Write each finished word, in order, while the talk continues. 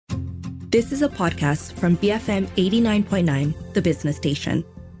This is a podcast from BFM 89.9, the business station.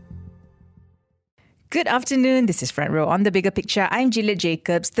 Good afternoon. This is Front Row on The Bigger Picture. I'm Gillette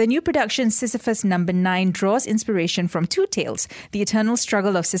Jacobs. The new production Sisyphus No. 9 draws inspiration from two tales: the eternal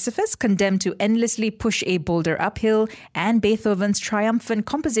struggle of Sisyphus, condemned to endlessly push a boulder uphill, and Beethoven's triumphant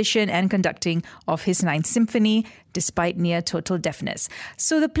composition and conducting of his Ninth Symphony, despite near total deafness.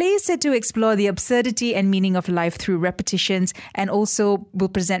 So the play is set to explore the absurdity and meaning of life through repetitions, and also will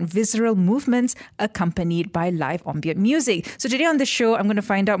present visceral movements accompanied by live ambient music. So today on the show, I'm going to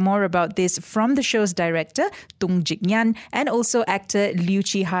find out more about this from the show's director, Tung Jik Nyan, and also actor Liu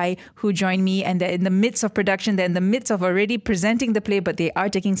Chi Hai, who join me. And they're in the midst of production. They're in the midst of already presenting the play, but they are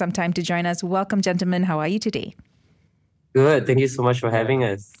taking some time to join us. Welcome, gentlemen. How are you today? Good. Thank you so much for having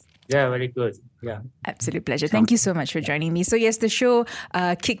us. Yeah, very good. Yeah. Absolute pleasure. Thank you so much for joining me. So yes, the show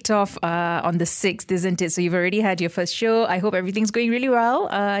kicked off on the 6th, isn't it? So you've already had your first show. I hope everything's going really well.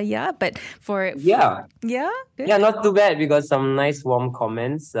 But for... Yeah. Yeah? Good. Yeah, not too bad. We got some nice warm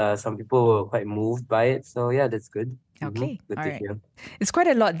comments. Some people were quite moved by it. So yeah, that's good. Okay. Good All to right. hear. It's quite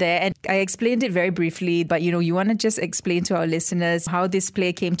a lot there. And I explained it very briefly, but you want to just explain to our listeners how this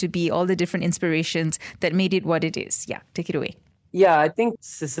play came to be, all the different inspirations that made it what it is. Yeah, take it away. Yeah, I think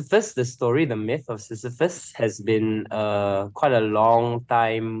Sisyphus, the story, the myth of Sisyphus has been quite a long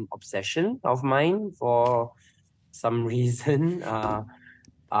time obsession of mine for some reason.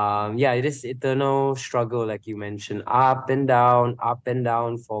 It is eternal struggle, like you mentioned, up and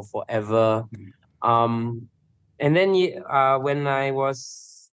down for forever. And then when I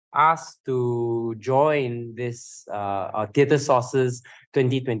was asked to join this Theatre Source's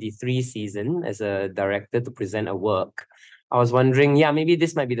 2023 season as a director to present a work, I was wondering, maybe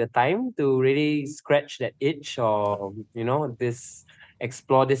this might be the time to really scratch that itch, or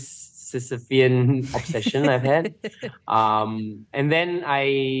explore this Sisyphean obsession I've had. And then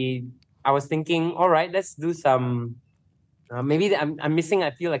I was thinking, all right, let's do some. Maybe I'm missing.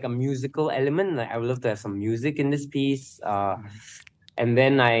 I feel like a musical element. Like I would love to have some music in this piece. And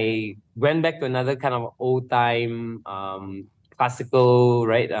then I went back to another kind of old time classical,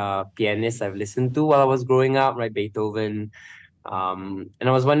 pianist I've listened to while I was growing up, right? Beethoven. And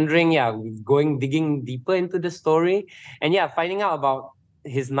I was wondering, digging deeper into the story, and finding out about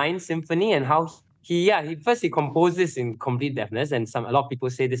his Ninth Symphony and how he composed this in complete deafness, and a lot of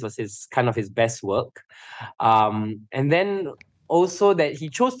people say this was his best work. And then also that he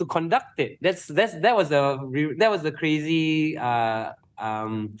chose to conduct it. That was a crazy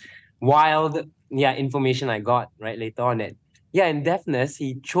wild information I got right later on, that in deafness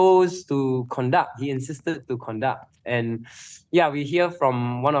he chose to conduct. He insisted to conduct. And we hear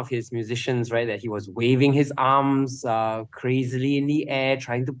from one of his musicians, right, that he was waving his arms crazily in the air,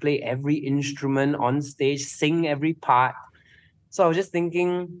 trying to play every instrument on stage, sing every part. So I was just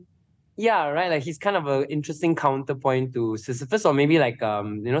thinking, like he's kind of an interesting counterpoint to Sisyphus, or maybe like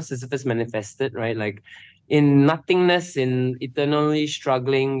Sisyphus manifested, right, like in nothingness, in eternally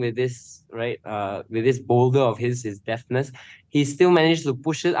struggling with this, right, with this boulder of his deafness, he still managed to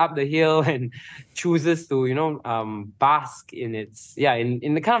push it up the hill and chooses to, bask in its,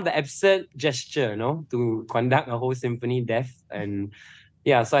 in the kind of the absurd gesture, to conduct a whole symphony deaf. And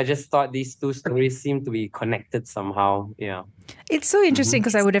so I just thought these two stories seem to be connected somehow. Yeah. It's so interesting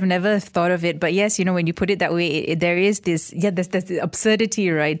because I would have never thought of it. But yes, when you put it that way, there is this, there's the absurdity,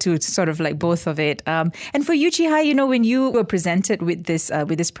 right, to sort of like both of it. And for you, Chi Hai, when you were presented with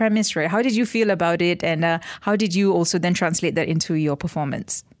this premise, right, how did you feel about it? And how did you also then translate that into your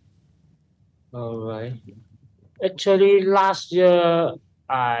performance? All right. Actually, last year,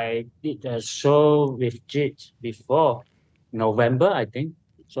 I did a show with Jit before November, I think.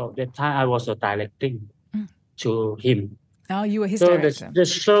 So that time I was directing to him. Oh, you were his director. So the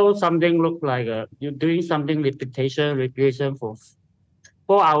show something looked like you're doing something repetition for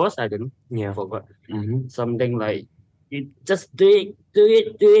 4 hours. I don't know. Yeah, I forgot. Something like you just do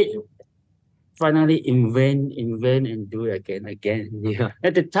it. Finally, invent, and do it again. Yeah.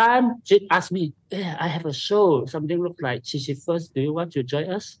 At the time, Jit asked me, I have a show. Something looked like Sisyphus. Do you want to join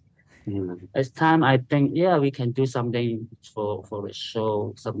us? At the time, I think, we can do something for a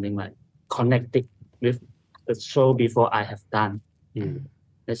show, something like connected with the show before I have done.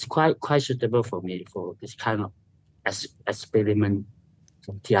 It's quite suitable for me for this kind of experiment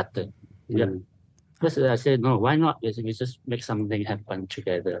from theater. Because I said, no, why not? We just make something happen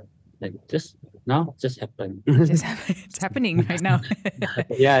together. Like just happen. It's happening right now.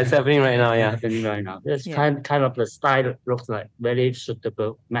 It's happening right now. Yeah, happening right now. It's kind of the style looks like very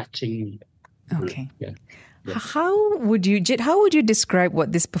suitable, matching. Okay. Yeah. How would you, Jit, how would you describe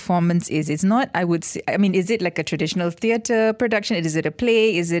what this performance is? It's not, I would say, I mean, is it like a traditional theatre production? Is it a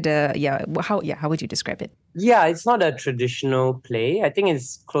play? Is it how would you describe it? Yeah, it's not a traditional play. I think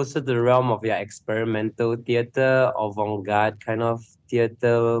it's closer to the realm of experimental theatre, avant-garde kind of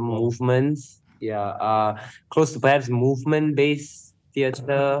theatre movements. Yeah, close to perhaps movement-based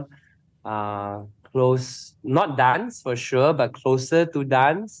theatre. Close, not dance for sure, but closer to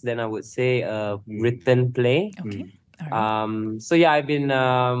dance than I would say a written play. Okay. All right. So yeah, I've been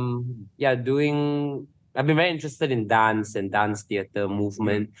I've been very interested in dance and dance theater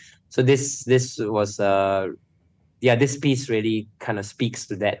movement. So this was this piece really kind of speaks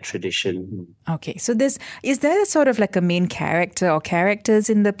to that tradition. Okay, so is there sort of like a main character or characters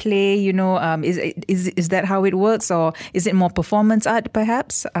in the play? Is that how it works, or is it more performance art,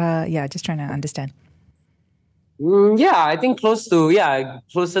 perhaps? Just trying to understand. I think closer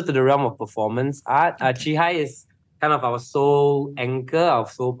to the realm of performance art. Chihai is kind of our sole anchor, our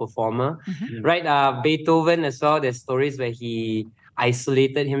sole performer, right? Beethoven as well. There's stories where he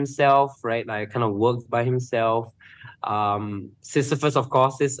isolated himself, right? Like kind of worked by himself. Sisyphus, of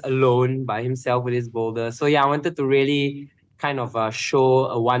course, is alone by himself with his boulder. So I wanted to really kind of show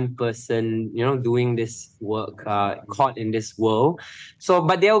a one person, doing this work, caught in this world. So,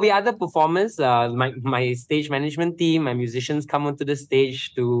 but there will be other performers. My stage management team, my musicians come onto the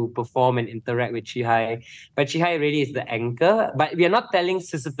stage to perform and interact with Chihai. But Chihai really is the anchor. But we are not telling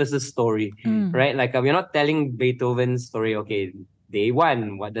Sisyphus' story, right? Like we're not telling Beethoven's story. Okay, day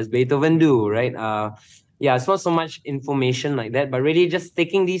one, what does Beethoven do, right? It's not so much information like that, but really just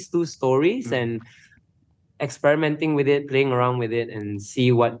taking these two stories and experimenting with it, playing around with it, and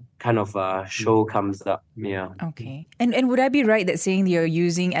see what kind of show comes up. Yeah. Okay. And would I be right that saying you're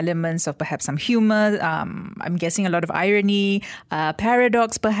using elements of perhaps some humor? I'm guessing a lot of irony,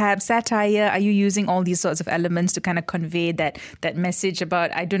 paradox, perhaps satire. Are you using all these sorts of elements to kind of convey that message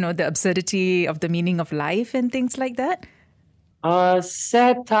about, I don't know, the absurdity of the meaning of life and things like that?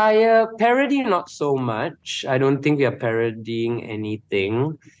 Satire, parody, not so much. I don't think we are parodying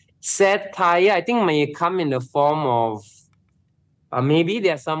anything. Satire, I think may come in the form of maybe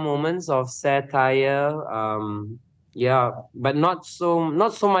there are some moments of satire, but not so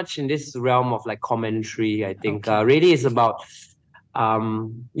much in this realm of like commentary. I think really is about I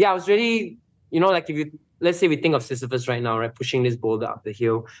was really, like if you, let's say we think of Sisyphus right now, right, pushing this boulder up the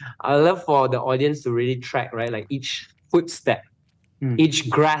hill. I love for the audience to really track, right, like each footstep, each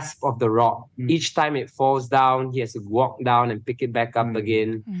grasp of the rock. Each time it falls down, he has to walk down and pick it back up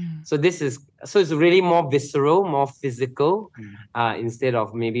again. So it's really more visceral, more physical, instead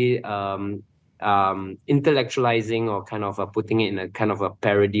of maybe intellectualizing or kind of putting it in a kind of a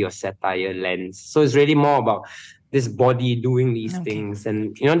parody or satire lens. So it's really more about this body doing these things.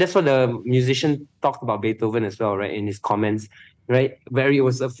 And that's what the musician talked about Beethoven as well, right, in his comments, right? It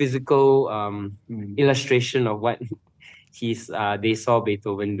was a physical illustration of what they saw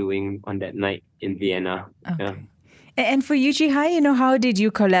Beethoven doing on that night in Vienna. Okay. Yeah. And for you, Chihai, how did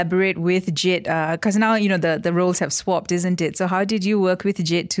you collaborate with Jit? Because now, the roles have swapped, isn't it? So how did you work with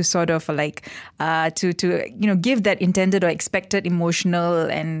Jit to sort of like, to give that intended or expected emotional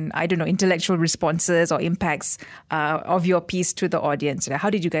and, I don't know, intellectual responses or impacts of your piece to the audience? How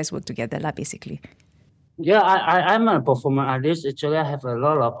did you guys work together, basically? Yeah, I'm a performance artist. Actually, I have a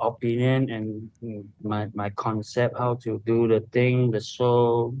lot of opinion and my concept, how to do the thing, the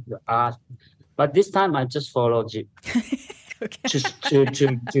show, the art. But this time I just follow Jip. Just to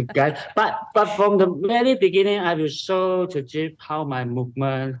guide. But from the very beginning, I will show to Jip how my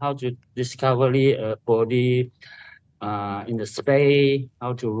movement, how to discover a body in the space,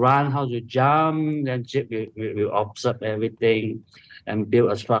 how to run, how to jump. Then Jip will observe everything and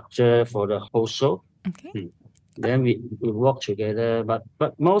build a structure for the whole show. Okay. Then we work together, but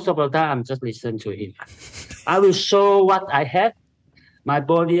most of the time I'm just listen to him. I will show what I have, my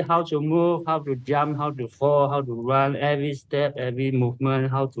body, how to move, how to jump, how to fall, how to run, every step, every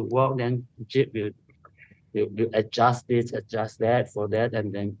movement, how to walk. Then Jip will adjust this, adjust that for that,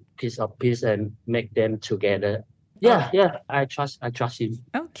 and then piece of piece and make them together. Yeah, I trust him.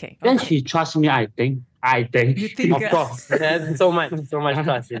 Okay. Then he trusts me, I think. You think, Of course. There's so much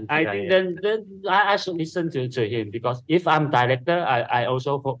trust in I think then I should listen to him, because if I'm director, I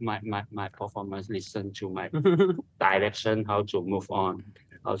also hope my performance listen to my direction, how to move on,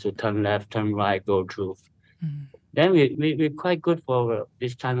 how to turn left, turn right, go through. then we're quite good for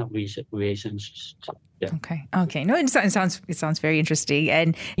this kind of relationships. Yeah. Okay. No, it sounds very interesting.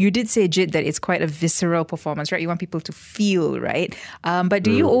 And you did say, Jit, that it's quite a visceral performance, right? You want people to feel, right? But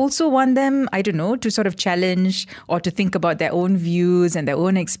do you also want them, I don't know, to sort of challenge or to think about their own views and their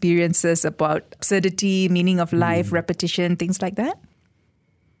own experiences about absurdity, meaning of life, repetition, things like that?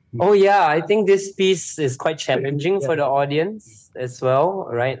 Oh yeah, I think this piece is quite challenging for the audience as well,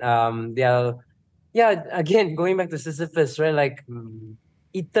 right? Again, going back to Sisyphus, right? Like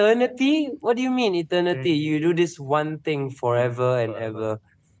eternity. What do you mean eternity? You do this one thing forever and ever,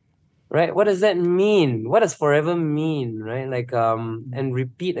 right? What does that mean? What does forever mean, right? Like and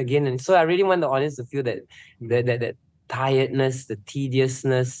repeat again. And so I really want the audience to feel that tiredness, the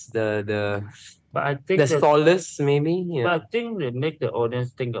tediousness, But I think the solace, maybe. but Yeah. I think they make the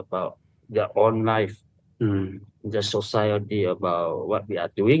audience think about their own life, the society, about what we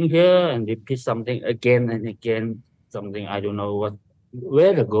are doing here, and repeat something again and again. Something I don't know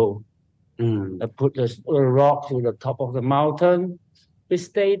where to go. I put a rock to the top of the mountain. We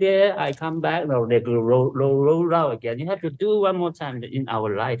stay there. I come back. No, they will roll out again. You have to do one more time in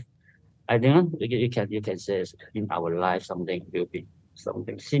our life. I think you can say in our life something will be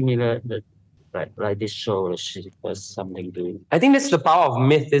something similar. Like this show was something doing. I think that's the power of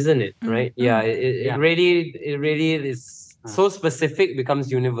myth, isn't it? Right? Yeah. It really is so specific, becomes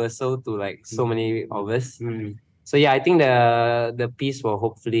universal to like so many of us. So yeah, I think the piece will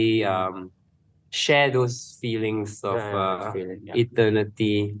hopefully share those feelings of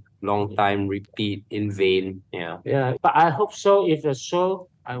eternity, long time, repeat, in vain. Yeah. Yeah, but I hope so. If a show,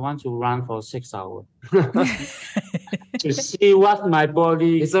 I want to run for 6 hours to see what my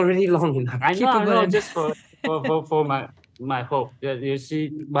body. It's already long enough. I know, just for my hope. That you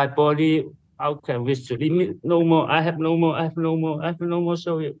see my body, how can wish to limit no more. I have no more.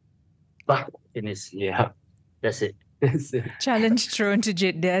 So but finish. Yeah. That's it. Challenge thrown to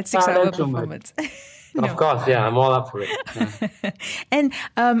Jit there, 6-hour performance. No. Of course, yeah, I'm all up for it. And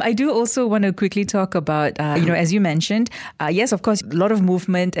I do also want to quickly talk about, as you mentioned, yes, of course, a lot of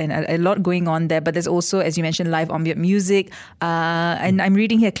movement and a lot going on there, but there's also, as you mentioned, live ambient music. And I'm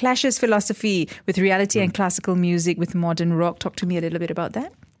reading here, clashes philosophy with reality and classical music with modern rock. Talk to me a little bit about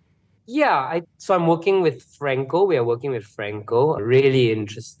that. Yeah, so I'm working with Franco. We are working with Franco. A really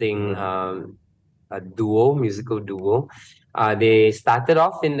interesting musical duo. They started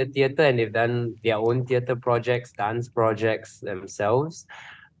off in the theatre and they've done their own theatre projects, dance projects themselves.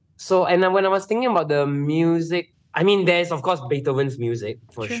 So, and when I was thinking about the music, I mean, there's of course Beethoven's music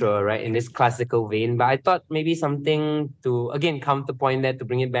for sure, right? In this classical vein, but I thought maybe something to, again, counterpoint that, to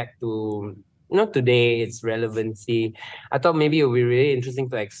bring it back to, today, its relevancy. I thought maybe it would be really interesting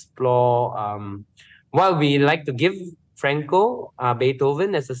to explore while we like to give Franco,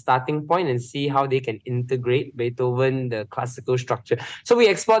 Beethoven as a starting point and see how they can integrate Beethoven, the classical structure. So we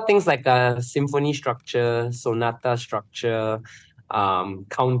explore things like a symphony structure, sonata structure,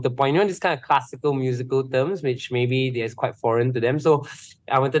 counterpoint, this kind of classical musical terms, which maybe they're quite foreign to them. So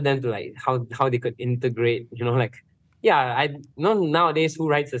I wanted them to like how they could integrate, I know nowadays who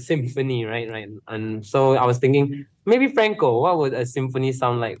writes a symphony, right? And so I was thinking, maybe Franco, what would a symphony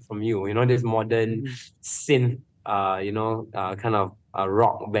sound like from you? This modern synth, kind of a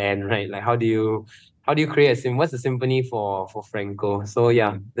rock band, right? Like how do you create what's a symphony for Franco? So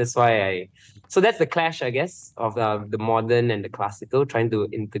yeah, that's why so that's the clash, I guess, of the modern and the classical, trying to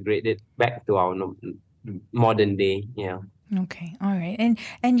integrate it back to our modern day. Yeah. Okay, all right,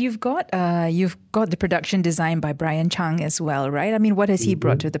 and you've got the production design by Brian Chang as well, right? I mean, what has he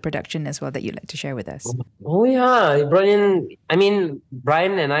brought to the production as well that you'd like to share with us? Oh yeah, Brian. I mean,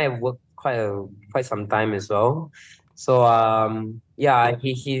 Brian and I have worked quite some time as well. So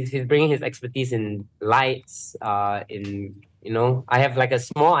he's bringing his expertise in lights. I have like a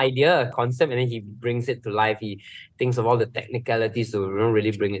small idea, a concept, and then he brings it to life. He thinks of all the technicalities to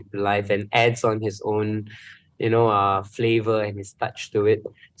really bring it to life and adds on his own flavor and his touch to it.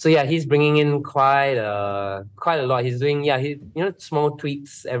 So yeah, he's bringing in quite a lot. He's doing small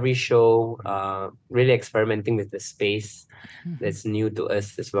tweaks every show, really experimenting with the space that's new to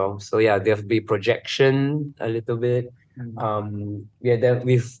us as well. So yeah, there'll be projection a little bit.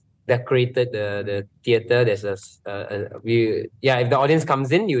 We've decorated the theater. There's if the audience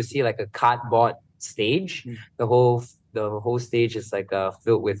comes in, you see like a cardboard stage. The whole stage is like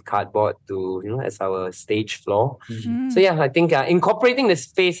filled with cardboard as our stage floor. So yeah, I think incorporating the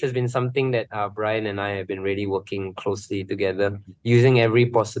space has been something that Brian and I have been really working closely together, using every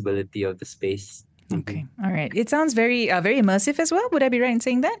possibility of the space. Okay. All right. It sounds very very immersive as well. Would I be right in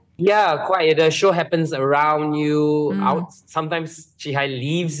saying that? Yeah, quite. The show happens around you. Out. Sometimes Chihai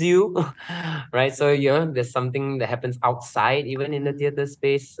leaves you, right? So there's something that happens outside, even in the theater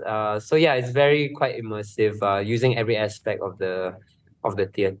space. So yeah, it's very quite immersive. Using every aspect of the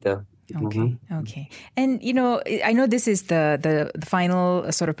theater. Okay. Okay. And I know this is the final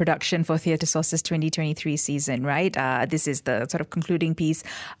sort of production for Theatre Source's 2023 season, right? This is the sort of concluding piece.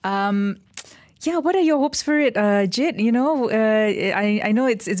 Yeah, what are your hopes for it, Jit? I know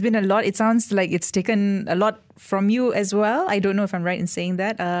it's been a lot. It sounds like it's taken a lot from you as well. I don't know if I'm right in saying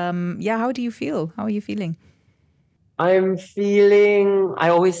that. How do you feel? How are you feeling? I'm feeling, I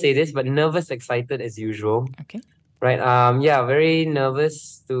always say this, but nervous, excited as usual. Okay. Right. Very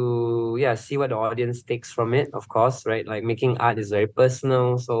nervous to see what the audience takes from it, of course, right? Like making art is very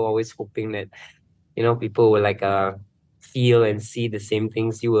personal, so always hoping that, people will feel and see the same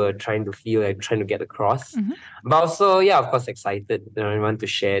things you were trying to feel and trying to get across. But also, of course, excited. I want to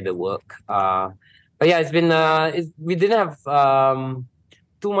share the work. But yeah, it's been we didn't have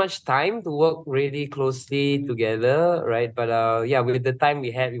too much time to work really closely together, right? But with the time we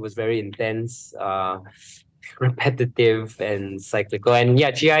had, it was very intense, repetitive and cyclical. And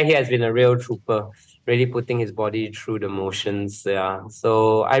Chi here has been a real trooper, really putting his body through the motions. Yeah.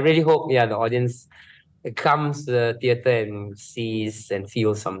 So I really hope the audience comes to the theatre and sees and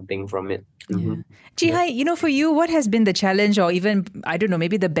feels something from it. Chihai, for you, what has been the challenge or even, I don't know,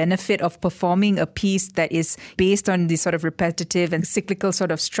 maybe the benefit of performing a piece that is based on this sort of repetitive and cyclical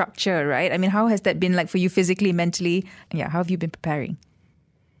sort of structure, right? I mean, how has that been like for you physically, mentally? Yeah, how have you been preparing?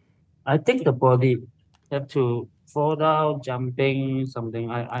 I think the body have to fall down, jumping, something.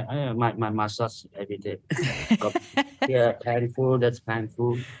 My massage every day. Painful. That's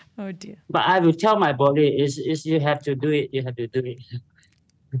painful. Oh dear. But I will tell my body is you have to do it. You have to do it.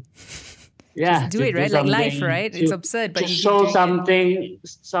 Just do it, right? Like life, right? It's absurd, but to show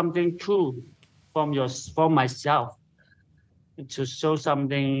something true from myself. To show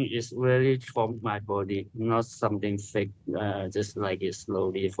something is really from my body, not something fake. Just like it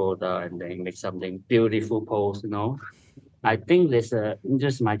slowly fall down and then make something beautiful pose. I think this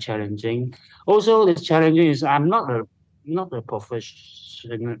just my challenging. Also, the challenging is I'm not a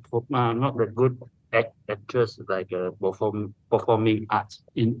professional, not a good actress like performing arts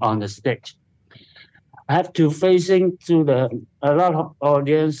on the stage. I have to facing to a lot of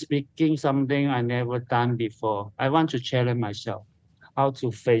audience speaking something I never done before. I want to challenge myself how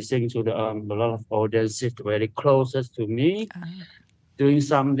to facing to a lot of audience sit very closest to me, doing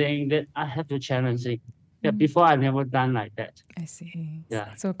something that I have to challenge it. Yeah, before I never done like that. I see.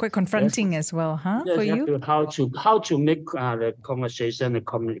 Yeah. So quite confronting as well, huh? For you? How to make the conversation and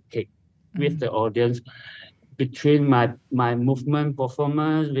communicate with the audience. Between my movement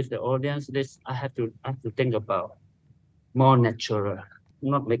performance with the audience, I have to think about more natural,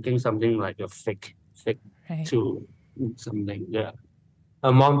 not making something like a fake right. to something. Yeah.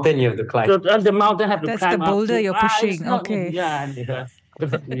 A mountain you have to climb. So, the mountain have to That's climb. That's the boulder you're pushing. Not, okay. Yeah.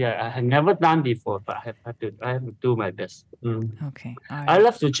 I have never done before, but I have to do my best. Okay. All right. I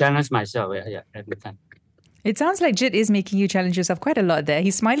love to challenge myself. Yeah, every time. It sounds like Jit is making you challenge yourself quite a lot there.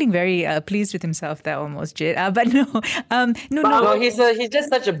 He's smiling very pleased with himself there almost, Jit. But no. No, he's just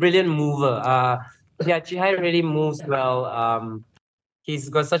such a brilliant mover. Chihai really moves well. He's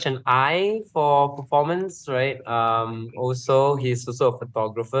got such an eye for performance, right? Also, he's also a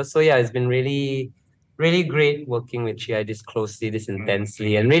photographer. So it's been really, really great working with Chihai this closely, this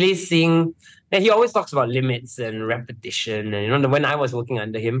intensely, and really seeing. And he always talks about limits and repetition, and when I was working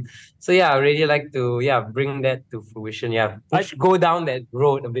under him. So I really like to bring that to fruition. Go down that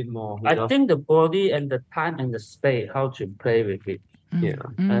road a bit more. I think the body and the time and the space, how to play with it.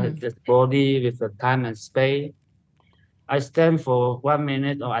 The body with the time and space. I stand for 1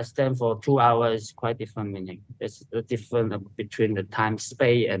 minute or I stand for 2 hours, quite different meaning. It's a difference between the time,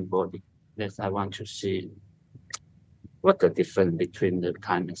 space, and body. That's I want to see. What the difference between the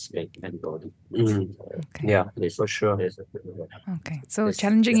time and space and body? Okay. Yeah, for sure. Okay, so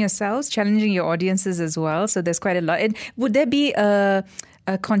challenging yourselves, challenging your audiences as well. So there's quite a lot. And would there be a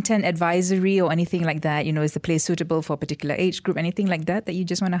content advisory or anything like that? Is the play suitable for a particular age group? Anything like that you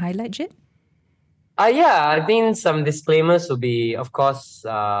just want to highlight, Jit? I think some disclaimers will be, of course,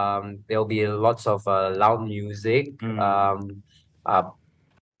 there'll be lots of loud music,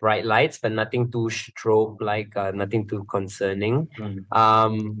 bright lights, but nothing too strobe-like, nothing too concerning.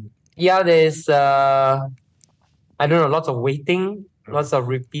 There's, I don't know, lots of waiting, lots of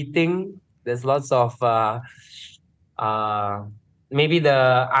repeating. There's lots of maybe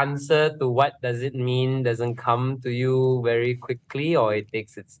the answer to what does it mean doesn't come to you very quickly, or it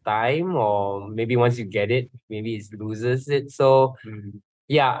takes its time, or maybe once you get it, maybe it loses it. So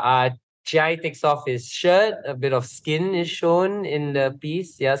Chiai takes off his shirt, a bit of skin is shown in the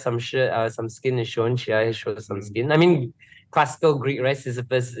piece. Yeah, some skin is shown. Chiai shows some skin. I mean, classical Greek, right?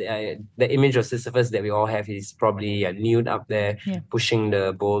 Sisyphus, the image of Sisyphus that we all have, he's probably nude up there, pushing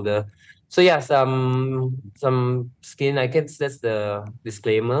the boulder. So some skin. I guess that's the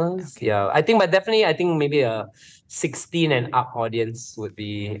disclaimers. Okay. Yeah, I think maybe a 16 and up audience would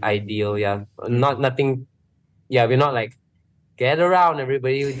be ideal. Yeah, nothing. Yeah, we're not like, get around,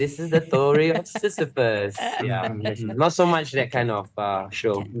 everybody. This is the story of Sisyphus. Yeah, not so much that kind of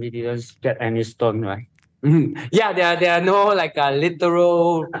show. We didn't get any stone, right? Yeah, there are no like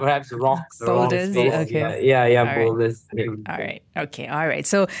literal, perhaps rocks, boulders. Yeah, boulders. All right. Okay. All right.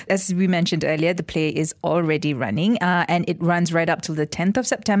 So as we mentioned earlier, the play is already running, and it runs right up till the 10th of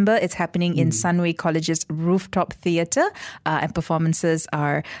September. It's happening in Sunway College's rooftop theatre, and performances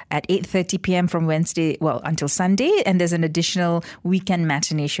are at 8:30 p.m. from Wednesday, until Sunday, and there's an additional weekend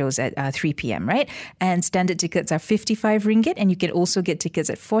matinee shows at 3 p.m. Right? And standard tickets are 55 ringgit, and you can also get tickets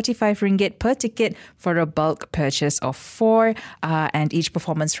at 45 ringgit per ticket for a bulk purchase of 4, and each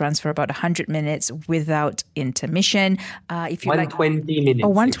performance runs for about 100 minutes without intermission. If you 120 minutes. Oh,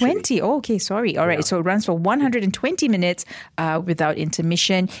 120. Oh, okay, sorry. All right. So it runs for 120 minutes without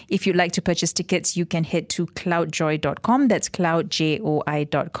intermission. If you'd like to purchase tickets, you can head to cloudjoy.com. That's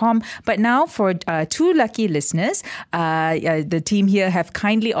cloudjoi.com. But now for 2 lucky listeners, the team here have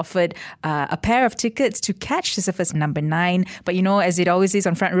kindly offered a pair of tickets to catch Sisyphus number 9. But as it always is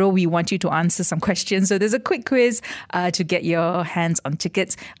on Front Row, we want you to answer some questions. So there's a quick quiz to get your hands on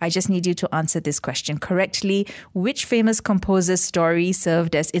tickets. I just need you to answer this question correctly. Which famous composer's story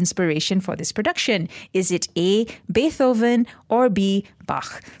served as inspiration for this production? Is it A, Beethoven, or B,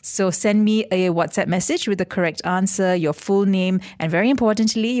 Bach? So send me a WhatsApp message with the correct answer, your full name, and very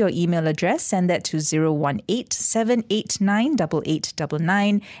importantly, your email address. Send that to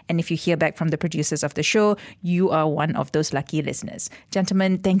 018-789-8899. And if you hear back from the producers of the show, you are one of those lucky listeners.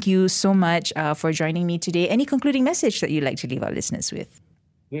 Gentlemen, thank you so much for joining me today. Any concluding message that you'd like to leave our listeners with?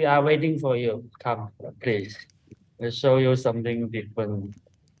 We are waiting for you. Come, please. We'll show you something different.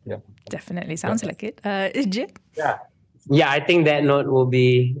 Yeah. Definitely sounds like it. Jit? Yeah, I think that note will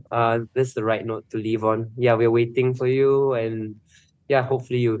be this is the right note to leave on. Yeah, we're waiting for you, and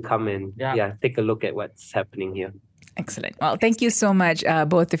hopefully you'll come and take a look at what's happening here. Excellent. Well, thank you so much,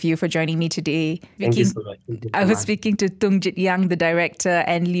 both of you, for joining me today. Thank you so much. I was speaking to Tung Jit Yang, the director,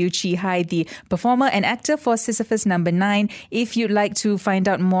 and Liu Chi Hai, the performer and actor for Sisyphus number 9. If you'd like to find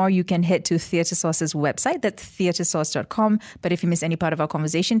out more, you can head to Theatre Source's website. That's theatresource.com. But if you miss any part of our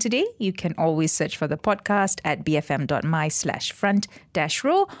conversation today, you can always search for the podcast at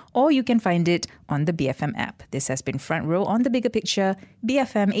bfm.my/front-row, or you can find it on the BFM app. This has been Front Row on The Bigger Picture,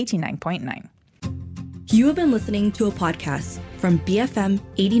 BFM 89.9. You have been listening to a podcast from BFM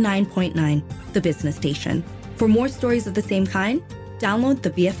 89.9, the business station. For more stories of the same kind, download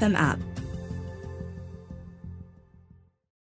the BFM app.